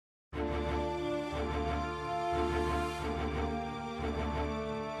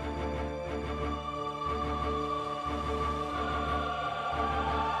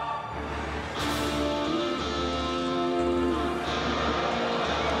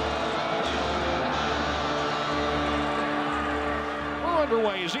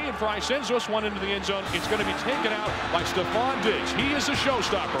underway as Ian Fry sends this one into the end zone. It's going to be taken out by Stefon Diggs. He is a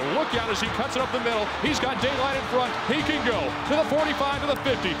showstopper. Look out as he cuts it up the middle. He's got daylight in front. He can go to the 45, to the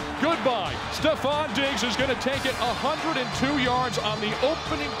 50. Goodbye. Stefon Diggs is going to take it 102 yards on the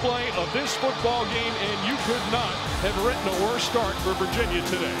opening play of this football game, and you could not have written a worse start for Virginia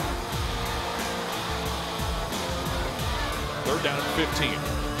today. Third down at 15.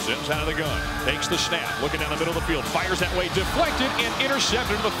 Sims out of the gun, takes the snap, looking down the middle of the field, fires that way, deflected and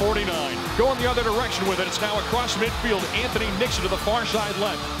intercepted to the 49. Going the other direction with it. It's now across midfield. Anthony Nixon to the far side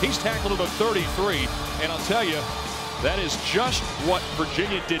left. He's tackled to the 33, and I'll tell you, that is just what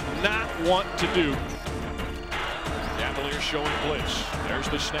Virginia did not want to do. Cavaliers showing blitz. There's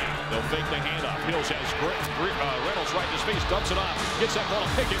the snap. They'll fake the handoff. Hills has Reynolds right in his face, dumps it off, gets that ball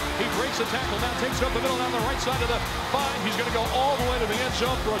to Pickett. He breaks the tackle, now takes it up the middle down the right side of the 5. He's going to go all the way to the end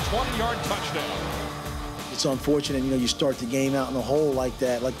zone for a 20-yard touchdown. It's unfortunate, you start the game out in a hole like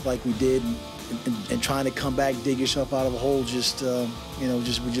that, like we did, and trying to come back, dig yourself out of a hole,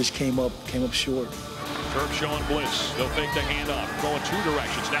 we just came up short. Terp showing blitz. They'll fake the handoff. Going two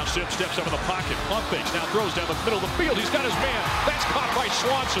directions. Now Sims steps up in the pocket. Pump fakes. Now throws down the middle of the field. He's got his man. That's caught by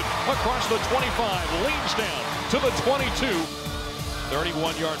Swanson. Across the 25. Leans down to the 22.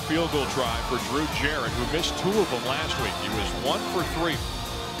 31-yard field goal try for Drew Jarrett, who missed 2 of them last week. He was 1 for 3.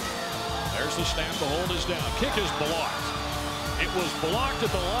 There's the snap. The hold is down. Kick is blocked. It was blocked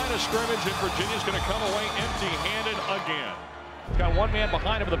at the line of scrimmage, and Virginia's going to come away empty-handed again. Got one man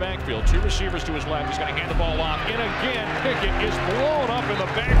behind him in the backfield, 2 receivers to his left. He's going to hand the ball off. And again, Pickett is blown up in the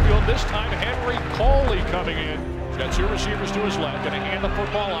backfield. This time, Henry Coley coming in. He's got 2 receivers to his left. Going to hand the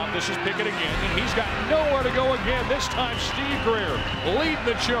football off. This is Pickett again. And he's got nowhere to go again. This time, Steve Greer leading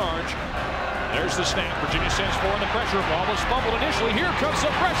the charge. There's the snap. Virginia sends 4 in the pressure. Ball was fumbled initially. Here comes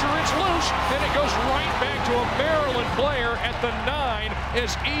the pressure. It's loose. And it goes right back to a Maryland player at the 9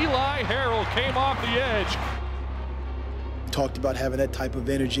 as Eli Harrell came off the edge. Talked about having that type of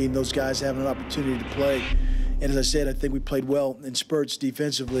energy and those guys having an opportunity to play. And as I said, I think we played well in spurts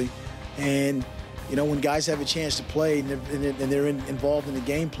defensively. And, when guys have a chance to play and they're involved in the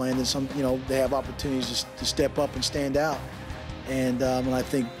game plan, then they have opportunities to step up and stand out. And I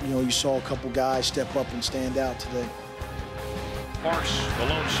think, you saw a couple guys step up and stand out today. Parks, the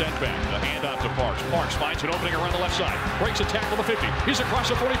lone setback, the handoff to Parks. Parks finds an opening around the left side, breaks a tackle to the 50. He's across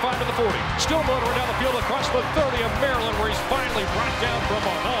the 45 to the 40. Still motoring down the field across the 30 of Maryland, where he's finally brought down from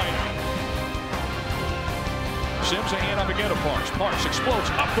behind. Sims a handoff again to Parks. Parks explodes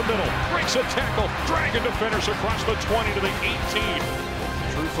up the middle, breaks a tackle, dragging defenders across the 20 to the 18.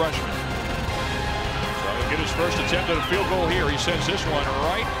 True freshman. Get his first attempt at a field goal here. He sends this one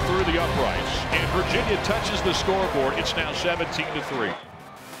right through the uprights. And Virginia touches the scoreboard. It's now 17-3.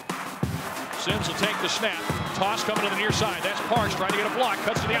 Sims will take the snap. Toss coming to the near side. That's Parks trying to get a block.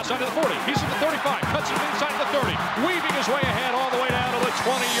 Cuts to the outside of the 40. He's at the 35. Cuts it inside of the 30. Weaving his way ahead all the way down to the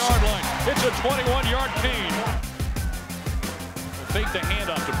 20-yard line. It's a 21-yard gain. Fake the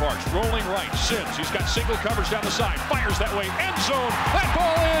handoff to Parks. Rolling right. Sims. He's got single coverage down the side. Fires that way. End zone. That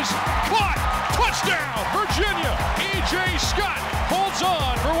ball is caught. Touchdown, Virginia. E.J. Scott holds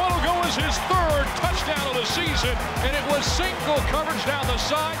on for what will go as his 3rd touchdown of the season. And it was single coverage down the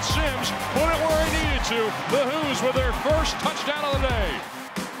side. Sims put it where he needed to. The Hoos with their first touchdown of the day.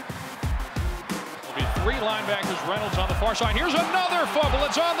 There'll be 3 linebackers. Reynolds on the far side. Here's another fumble.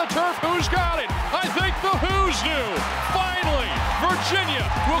 It's on the turf. Who's got it? I think the Hoos do. Finally, Virginia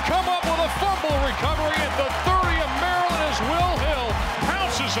will come up with a fumble recovery at the 30 of Maryland as Will Hill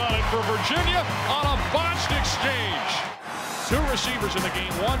pounces on it for Virginia on a botched exchange. 2 receivers in the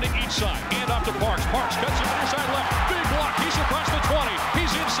game, 1 to each side. Hand off to Parks. Parks cuts to the near side left. Big block. He's across the 20.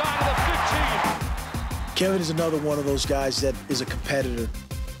 He's inside of the 15. Kevin is another one of those guys that is a competitor.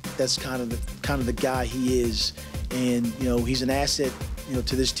 That's kind of the guy he is. And, he's an asset,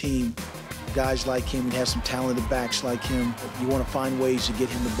 to this team. Guys like him, and have some talented backs like him. You want to find ways to get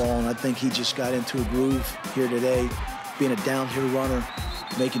him the ball, and I think he just got into a groove here today, being a downhill runner,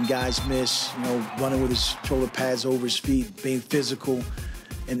 making guys miss, running with his shoulder pads over his feet, being physical,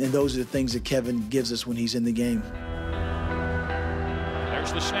 and those are the things that Kevin gives us when he's in the game.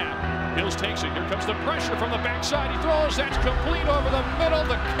 There's the snap. Hills takes it. Here comes the pressure from the backside. He throws. That's complete over the middle.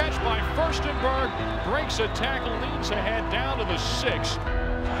 The catch by Furstenberg breaks a tackle, leans ahead down to the 6.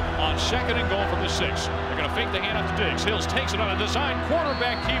 On 2nd and goal from the 6. They're going to fake the handoff to Diggs. Hills takes it on a design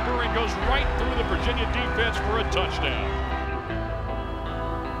quarterback keeper and goes right through the Virginia defense for a touchdown.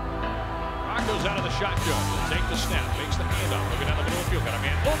 Rock goes out of the shotgun. They'll take the snap. Makes the handoff. Looking down the middle of the field. Got a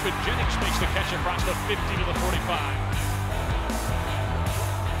man open. Jennings makes the catch across the 50 to the 45.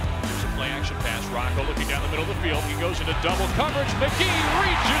 Here's a play action pass. Rocco looking down the middle of the field. He goes into double coverage. McGee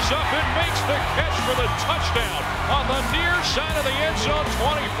reaches up and makes the catch for the touchdown on the near side of the end zone,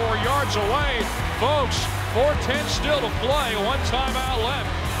 24 yards away. Folks, 4:10 still to play. One timeout left.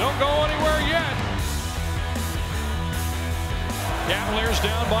 Don't go anywhere yet. Cavaliers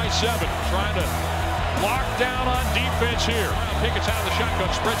down by 7. Trying to lock down on defense here. Pickett's out of the shotgun.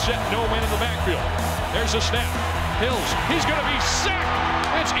 Spread set. No man in the backfield. There's a snap. Hills. He's going to be sacked.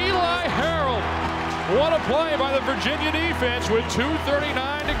 It's Eli Harold. What a play by the Virginia defense with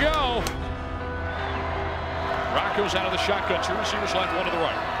 2:39 to go. Rocco's out of the shotgun. 2 receivers left, 1 to the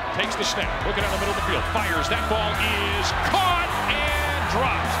right. Takes the snap. Looking down the middle of the field. Fires. That ball is caught and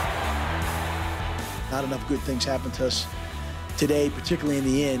dropped. Not enough good things happened to us today, particularly in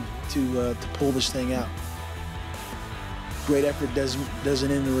the end, to pull this thing out. Great effort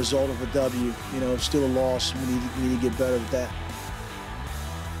doesn't end the result of a W. You know, it's still a loss. We need to get better at that.